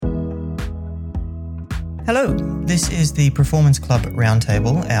Hello, this is the Performance Club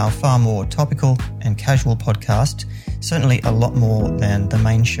Roundtable, our far more topical and casual podcast, certainly a lot more than the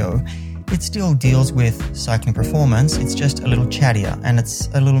main show. It still deals with cycling performance, it's just a little chattier, and it's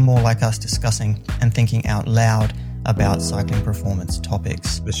a little more like us discussing and thinking out loud about cycling performance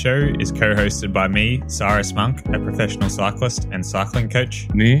topics. The show is co-hosted by me, Cyrus Monk, a professional cyclist and cycling coach.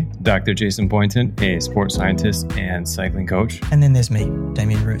 Me, Dr. Jason Boynton, a sports scientist and cycling coach. And then there's me,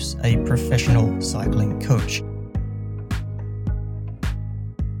 Damien Roos, a professional cycling coach.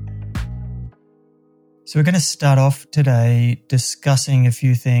 So we're going to start off today discussing a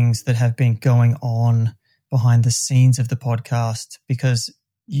few things that have been going on behind the scenes of the podcast, because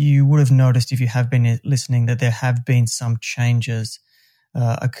you would have noticed if you have been listening that there have been some changes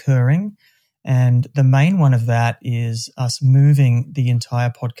occurring. And the main one of that is us moving the entire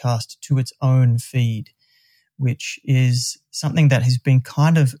podcast to its own feed, which is something that has been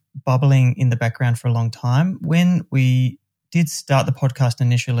kind of bubbling in the background for a long time. When we did start the podcast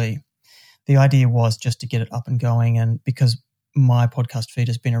initially, the idea was just to get it up and going. And because my podcast feed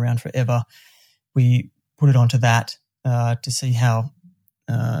has been around forever, we put it onto that to see how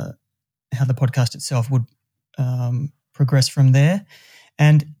the podcast itself would progress from there.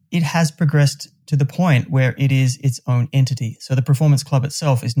 And it has progressed to the point where it is its own entity. So the Performance Club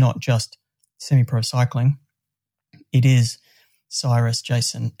itself is not just semi-pro cycling. It is Cyrus,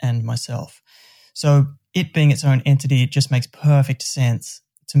 Jason, and myself. So it being its own entity, it just makes perfect sense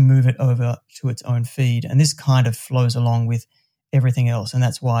to move it over to its own feed. And this kind of flows along with everything else. And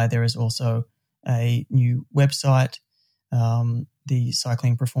that's why there is also a new website, the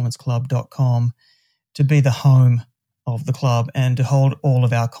cyclingperformanceclub.com, to be the home of the club and to hold all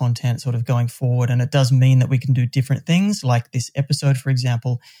of our content sort of going forward. And it does mean that we can do different things, like this episode, for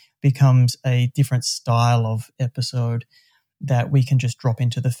example, becomes a different style of episode that we can just drop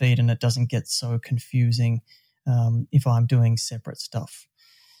into the feed, and it doesn't get so confusing if I'm doing separate stuff.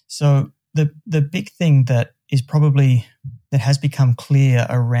 So the big thing that has become clear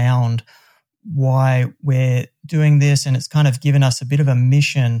around why we're doing this, and it's kind of given us a bit of a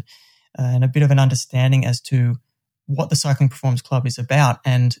mission and a bit of an understanding as to what the Cycling Performance Club is about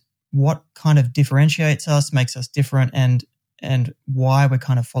and what kind of differentiates us, makes us different, and why we're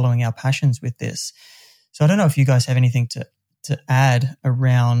kind of following our passions with this. So I don't know if you guys have anything to add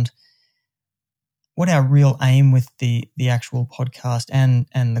around what our real aim with the actual podcast and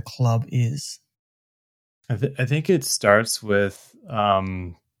the club is. I think it starts with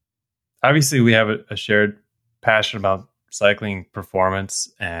obviously we have a shared passion about cycling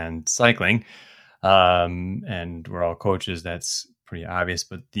performance and cycling, and we're all coaches. That's pretty obvious.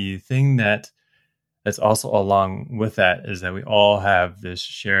 But the thing that's also along with that is that we all have this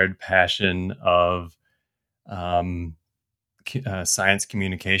shared passion of science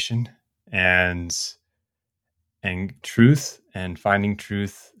communication and truth, and finding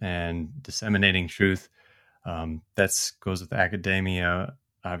truth and disseminating truth. That goes with academia,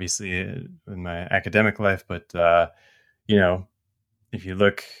 obviously, in my academic life. But if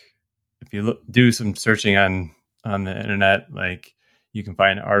you do some searching on the internet, like, you can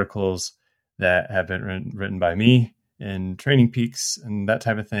find articles that have been written by me in Training Peaks and that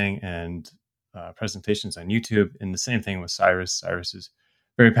type of thing, and presentations on YouTube. And the same thing with Cyrus. Cyrus is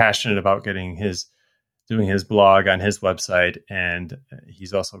very passionate about doing his blog on his website, and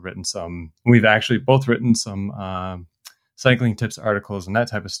he's also written we've actually both written some cycling tips articles and that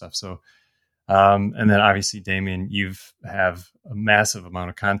type of stuff. So, and then obviously, Damien, you have a massive amount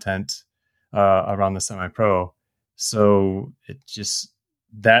of content around the semi-pro. So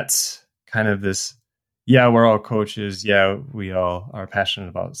that's kind of this, we're all coaches. Yeah, we all are passionate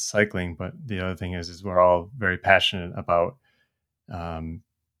about cycling, but the other thing is we're all very passionate about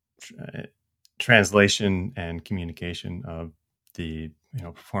translation and communication of the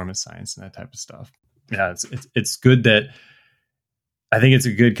performance science and that type of stuff. Yeah, it's good that I think it's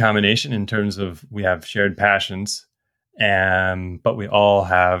a good combination in terms of we have shared passions, but we all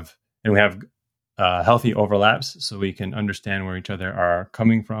have healthy overlaps, so we can understand where each other are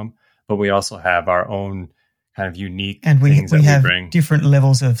coming from. But we also have our own kind of unique things that we have bring. Different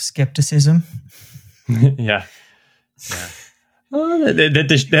levels of skepticism. Yeah.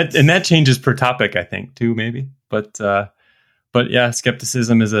 That changes per topic, I think, too, maybe. But yeah,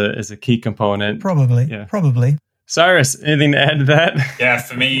 skepticism is a key component. Probably. Yeah. Probably. Cyrus, anything to add to that? Yeah,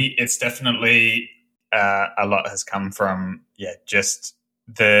 for me, it's definitely a lot has come from just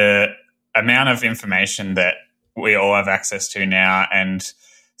the amount of information that we all have access to now. And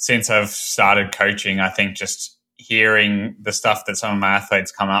since I've started coaching, I think just hearing the stuff that some of my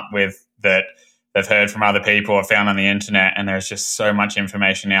athletes come up with that they've heard from other people or found on the internet, and there's just so much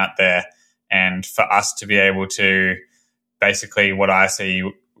information out there. And for us to be able to, basically what I see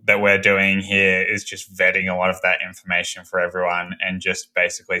that we're doing here is just vetting a lot of that information for everyone and just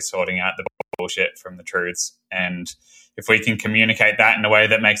basically sorting out the bullshit from the truths. And if we can communicate that in a way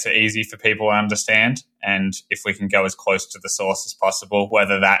that makes it easy for people to understand, and if we can go as close to the source as possible,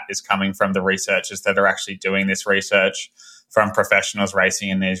 whether that is coming from the researchers that are actually doing this research, from professionals racing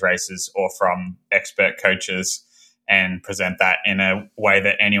in these races, or from expert coaches, and present that in a way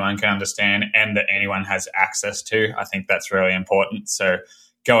that anyone can understand and that anyone has access to, I think that's really important. So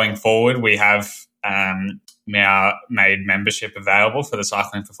going forward, we have now made membership available for the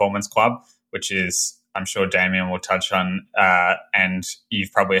Cycling Performance Club, which is, I'm sure Damien will touch on, and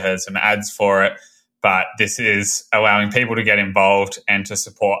you've probably heard some ads for it, but this is allowing people to get involved and to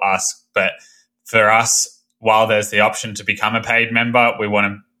support us. But for us, while there's the option to become a paid member, we want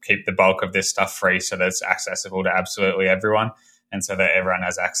to keep the bulk of this stuff free so that it's accessible to absolutely everyone, and so that everyone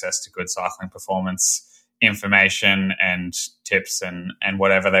has access to good cycling performance information and tips and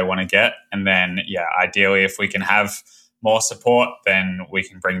whatever they want to get. And then, ideally, if we can have more support, then we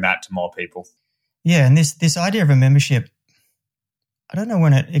can bring that to more people. Yeah, and this idea of a membership, I don't know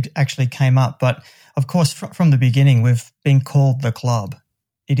when it actually came up, but of course, from the beginning, we've been called the club.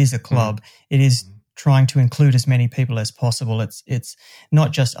 It is a club. It is trying to include as many people as possible. It's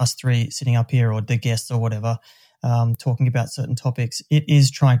not just us three sitting up here or the guests or whatever talking about certain topics. It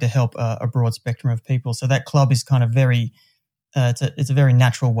is trying to help a broad spectrum of people. So that club is kind of very it's a very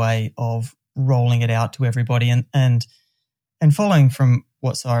natural way of rolling it out to everybody. And following from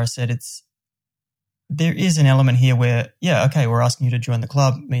what Sarah said, there is an element here where, we're asking you to join the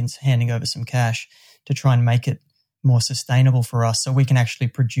club means handing over some cash to try and make it more sustainable for us so we can actually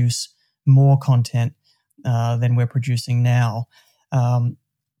produce more content than we're producing now.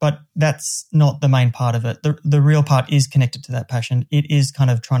 But that's not the main part of it. The real part is connected to that passion. It is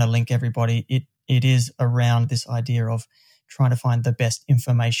kind of trying to link everybody. It is around this idea of trying to find the best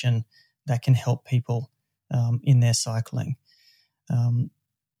information that can help people in their cycling. I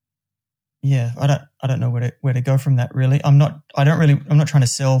don't know where to go from that really. I'm not trying to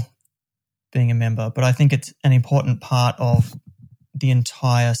sell being a member, but I think it's an important part of the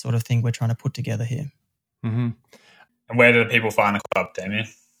entire sort of thing we're trying to put together here. Mm-hmm. And where do the people find the club, Damien?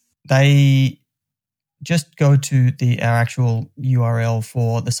 They just go to our actual URL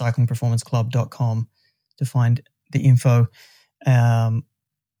for the cyclingperformanceclub.com to find the info on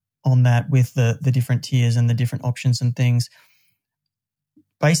that with the different tiers and the different options and things.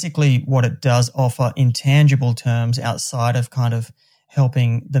 Basically, what it does offer in tangible terms outside of kind of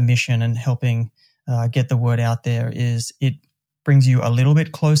helping the mission and helping get the word out there is it brings you a little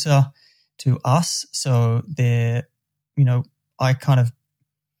bit closer to us. So I kind of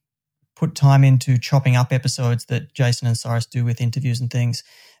put time into chopping up episodes that Jason and Cyrus do with interviews and things,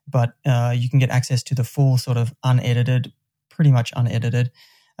 but you can get access to the full sort of pretty much unedited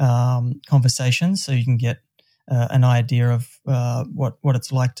conversations. So you can get an idea of what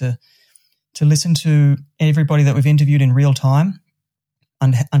it's like to listen to everybody that we've interviewed in real time,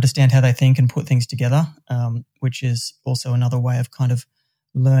 understand how they think and put things together, which is also another way of kind of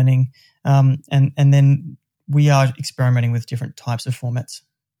learning. And then we are experimenting with different types of formats.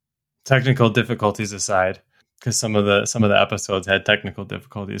 Technical difficulties aside, because some of the episodes had technical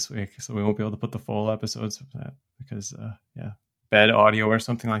difficulties this week, so we won't be able to put the full episodes of that because bad audio or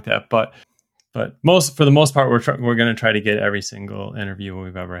something like that. But for the most part, we're going to try to get every single interview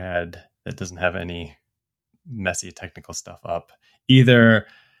we've ever had that doesn't have any messy technical stuff up, either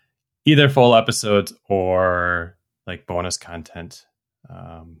full episodes or like bonus content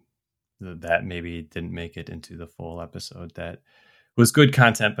that maybe didn't make it into the full episode that was good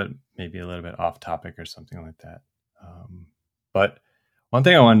content, but maybe a little bit off topic or something like that. But one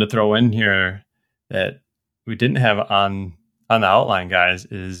thing I wanted to throw in here that we didn't have on the outline, guys,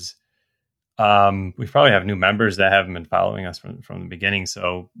 is we probably have new members that haven't been following us from the beginning.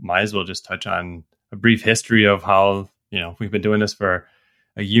 So might as well just touch on a brief history of how, we've been doing this for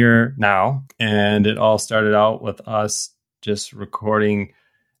a year now. And it all started out with us just recording,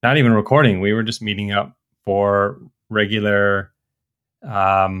 not even recording. We were just meeting up for regular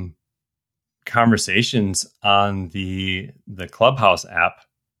conversations on the Clubhouse app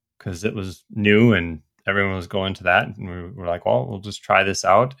because it was new and everyone was going to that. And we were like, well, we'll just try this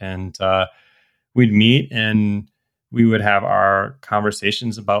out. And we'd meet and we would have our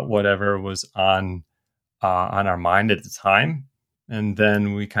conversations about whatever was on our mind at the time. And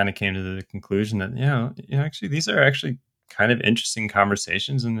then we kind of came to the conclusion that, actually, these are actually kind of interesting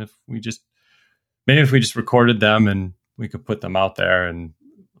conversations. And if we just recorded them and we could put them out there and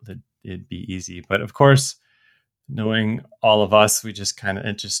it'd be easy. But of course, knowing all of us, it just kind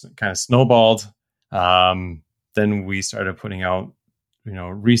of snowballed. Then we started putting out,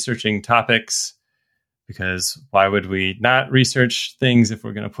 researching topics, because why would we not research things if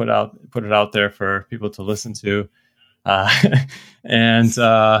we're going to put it out there for people to listen to? And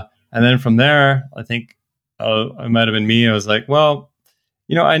then from there, I think it might have been me. I was like, well,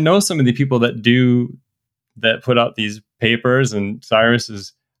 I know some of the people that put out these papers, and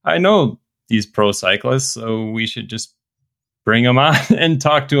I know these pro cyclists, so we should just bring them on and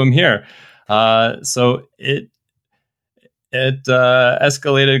talk to them here. So it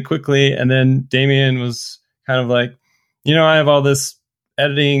escalated quickly, and then Damien was kind of like, I have all this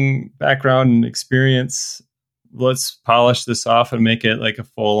editing background and experience. Let's polish this off and make it like a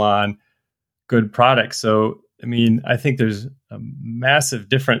full-on good product. So, I think there's a massive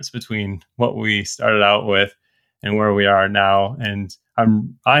difference between what we started out with and where we are now. And I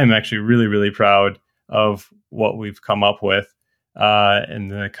am actually really, really proud of what we've come up with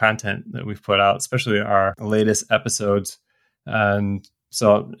and the content that we've put out, especially our latest episodes. And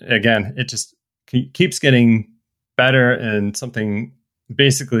so again, it just keeps getting better, and something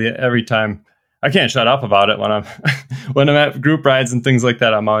basically every time. I can't shut up about it when I'm at group rides and things like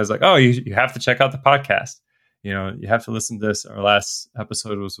that. I'm always like, oh, you have to check out the podcast. You have to listen to this. Our last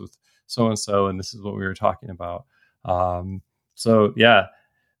episode was with so-and-so, and this is what we were talking about. So yeah,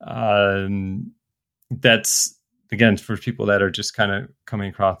 that's, again, for people that are just kind of coming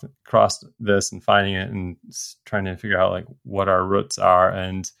across this and finding it and trying to figure out like what our roots are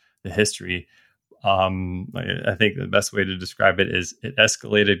and the history. I think the best way to describe it is it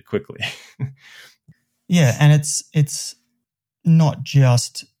escalated quickly. Yeah, and it's not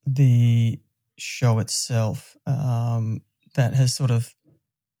just the show itself that has sort of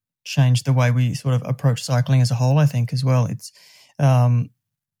changed the way we sort of approach cycling as a whole, I think, as well.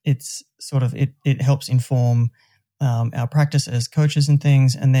 It's sort of it helps inform our practice as coaches and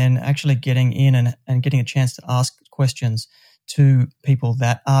things, and then actually getting in and getting a chance to ask questions to people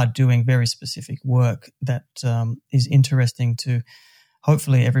that are doing very specific work that is interesting to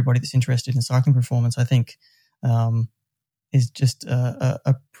hopefully everybody that's interested in cycling performance, I think, is just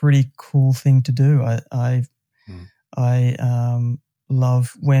a pretty cool thing to do. I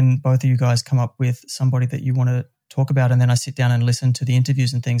love when both of you guys come up with somebody that you want to talk about, and then I sit down and listen to the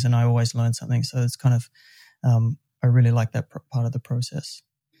interviews and things, and I always learn something. So it's kind of, I really like that part of the process.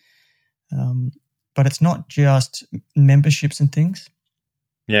 But it's not just memberships and things.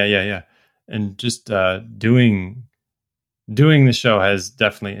 Yeah. And just doing the show has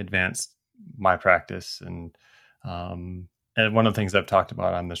definitely advanced my practice. And one of the things I've talked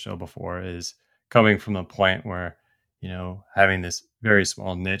about on the show before is coming from a point where, having this very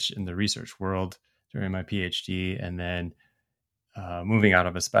small niche in the research world during my PhD, and then moving out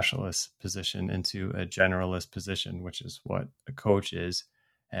of a specialist position into a generalist position, which is what a coach is.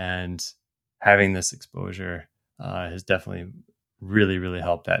 And having this exposure has definitely really, really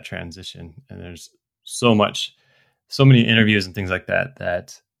helped that transition. And there's so many interviews and things like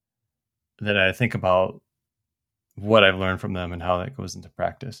that I think about what I've learned from them and how that goes into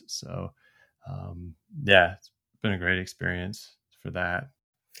practice. So it's been a great experience for that.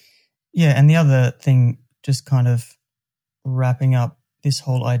 Yeah. And the other thing, just kind of wrapping up this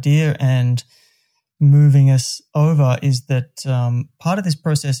whole idea and moving us over, is that part of this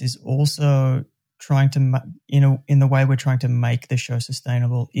process is also trying to, in the way we're trying to make the show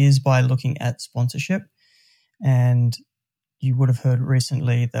sustainable, is by looking at sponsorship. And you would have heard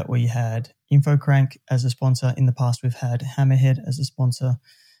recently that we had InfoCrank as a sponsor. In the past, we've had Hammerhead as a sponsor.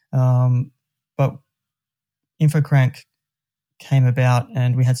 But InfoCrank came about,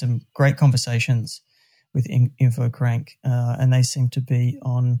 and we had some great conversations with InfoCrank, and they seem to be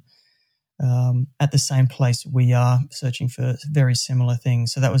on at the same place we are, searching for very similar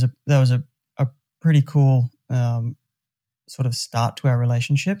things. So that was a pretty cool sort of start to our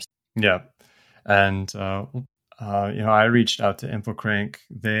relationships. Yeah, and I reached out to InfoCrank.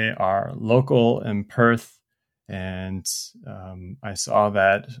 They are local in Perth, and I saw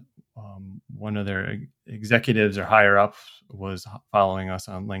that one of their executives or higher up was following us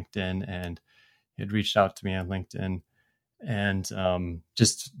on LinkedIn, and he had reached out to me on LinkedIn, and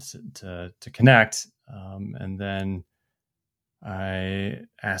just to connect. And then I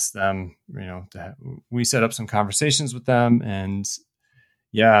asked them, we set up some conversations with them, and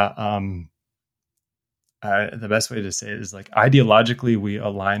the best way to say it is like ideologically we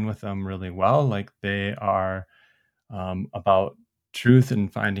align with them really well. Like they are about truth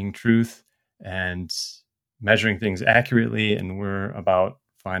and finding truth and measuring things accurately, and we're about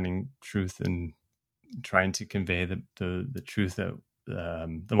finding truth and trying to convey the truth, that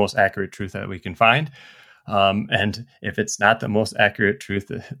the most accurate truth that we can find. And if it's not the most accurate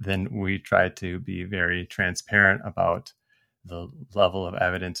truth, then we try to be very transparent about the level of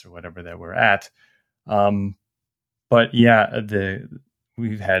evidence or whatever that we're at. But yeah,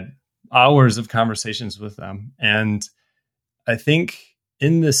 we've had hours of conversations with them. And I think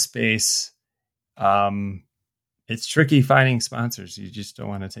in this space, it's tricky finding sponsors. You just don't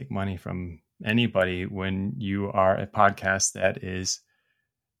want to take money from anybody when you are a podcast that is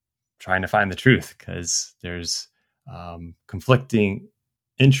trying to find the truth, because there's conflicting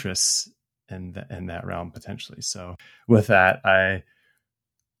interests in that realm potentially. So with that, I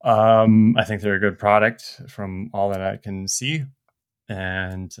think they're a good product from all that I can see,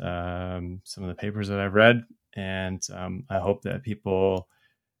 and some of the papers that I've read, and I hope that people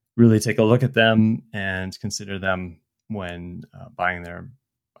really take a look at them and consider them when buying their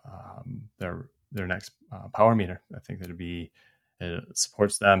next power meter. I think that it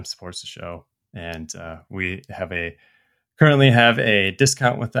supports them, supports the show, and we currently have a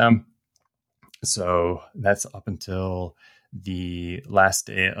discount with them. So that's up until the last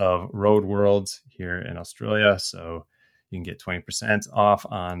day of Road World here in Australia. So you can get 20% off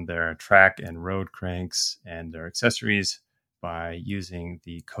on their track and road cranks and their accessories by using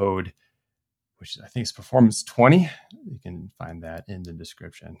the code, which I think is Performance 20. You can find that in the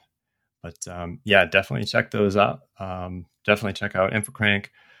description. But yeah, definitely check those out. Definitely check out InfoCrank.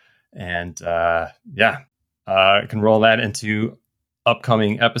 And I can roll that into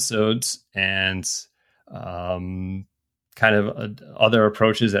upcoming episodes and kind of other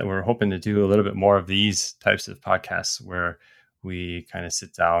approaches that we're hoping to do a little bit more of these types of podcasts where we kind of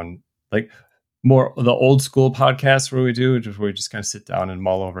sit down, like more the old school podcasts where we just kind of sit down and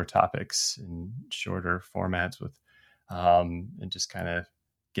mull over topics in shorter formats with and just kind of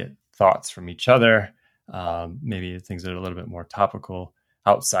get thoughts from each other. Maybe things that are a little bit more topical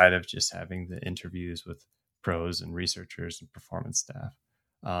outside of just having the interviews with pros and researchers and performance staff.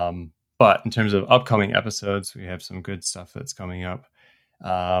 But in terms of upcoming episodes, we have some good stuff that's coming up.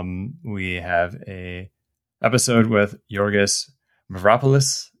 We have a episode with Yorgos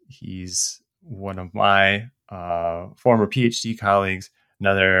Mavropoulos. He's one of my former PhD colleagues,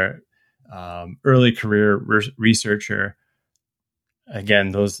 another early career researcher.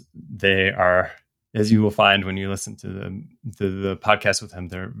 Again, they are, as you will find when you listen to the podcast with him,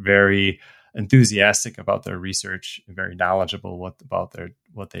 they're very enthusiastic about their research, very knowledgeable about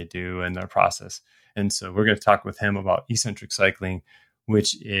what they do and their process. And so we're going to talk with him about eccentric cycling,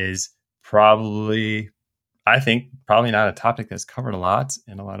 which is probably not a topic that's covered a lot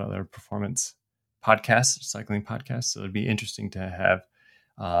in a lot of other performance podcasts, cycling podcasts. So it'd be interesting to have.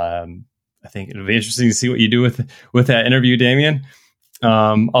 I think it'll be interesting to see what you do with that interview, Damien.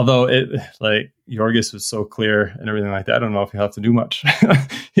 Although Yorgos was so clear and everything like that, I don't know if you'll have to do much.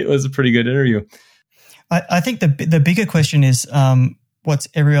 It was a pretty good interview. I think the bigger question is what's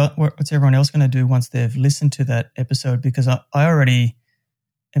everyone else going to do once they've listened to that episode? Because I already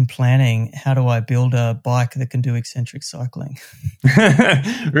am planning, how do I build a bike that can do eccentric cycling?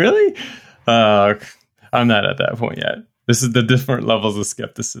 Really? I'm not at that point yet. This is the different levels of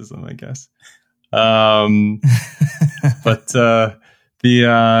skepticism, I guess. But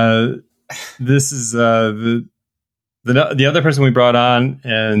this is the other person we brought on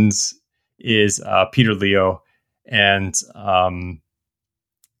and is Peter Leo, and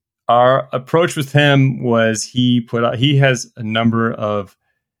our approach with him was he has a number of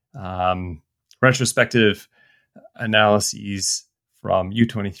retrospective analyses from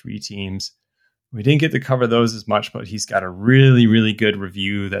U23 teams. We didn't get to cover those as much, but he's got a really, really good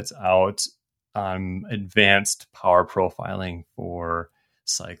review that's out on advanced power profiling for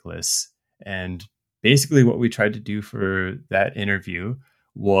cyclists. And basically what we tried to do for that interview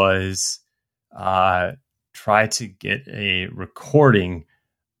was try to get a recording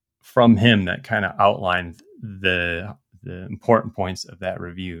from him that kind of outlined the important points of that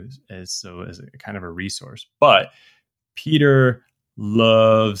review as a kind of a resource. But Peter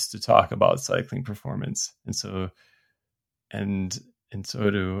loves to talk about cycling performance, and so do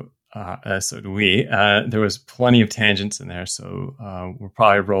we. There was plenty of tangents in there, so we'll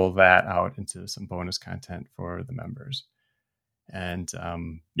probably roll that out into some bonus content for the members. And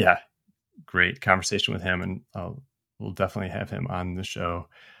great conversation with him, and we'll definitely have him on the show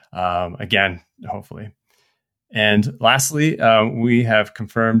again, hopefully. And lastly, we have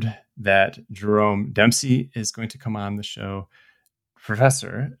confirmed that Jerome Dempsey is going to come on the show.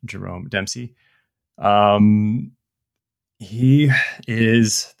 Professor Jerome Dempsey. He's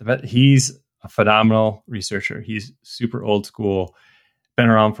a phenomenal researcher. He's super old school, been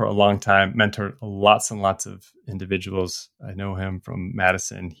around for a long time, mentored lots and lots of individuals. I know him from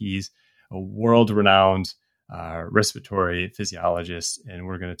Madison. He's a world-renowned respiratory physiologist, and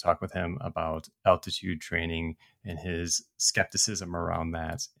we're going to talk with him about altitude training and his skepticism around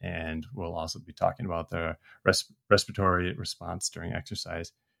that. And we'll also be talking about the respiratory response during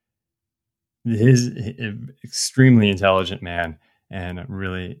exercise. He's an extremely intelligent man, and I'm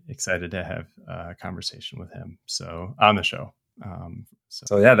really excited to have a conversation with him. So on the show.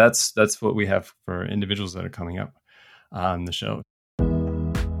 So yeah, that's what we have for individuals that are coming up on the show.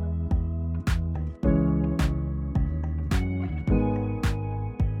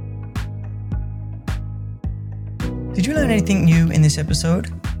 Did you learn anything new in this episode?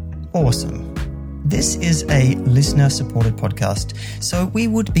 Awesome. This is a listener-supported podcast, so we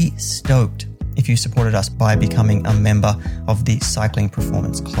would be stoked if you supported us by becoming a member of the Cycling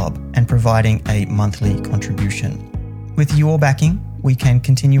Performance Club and providing a monthly contribution. With your backing, we can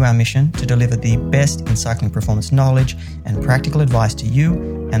continue our mission to deliver the best in cycling performance knowledge and practical advice to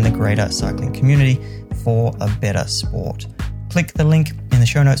you and the greater cycling community for a better sport. Click the link in the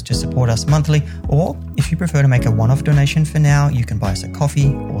show notes to support us monthly, or if you prefer to make a one-off donation for now, you can buy us a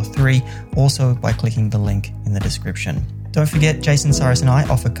coffee or 3, also by clicking the link in the description. Don't forget, Jason, Cyrus and I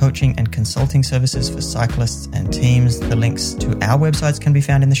offer coaching and consulting services for cyclists and teams. The links to our websites can be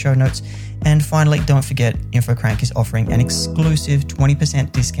found in the show notes. And finally, don't forget, InfoCrank is offering an exclusive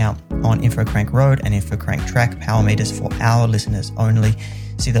 20% discount on InfoCrank Road and InfoCrank Track power meters for our listeners only.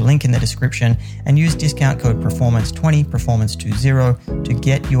 See the link in the description and use discount code PERFORMANCE20, PERFORMANCE20, to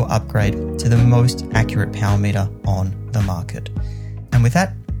get your upgrade to the most accurate power meter on the market. And with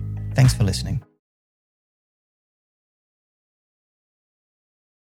that, thanks for listening.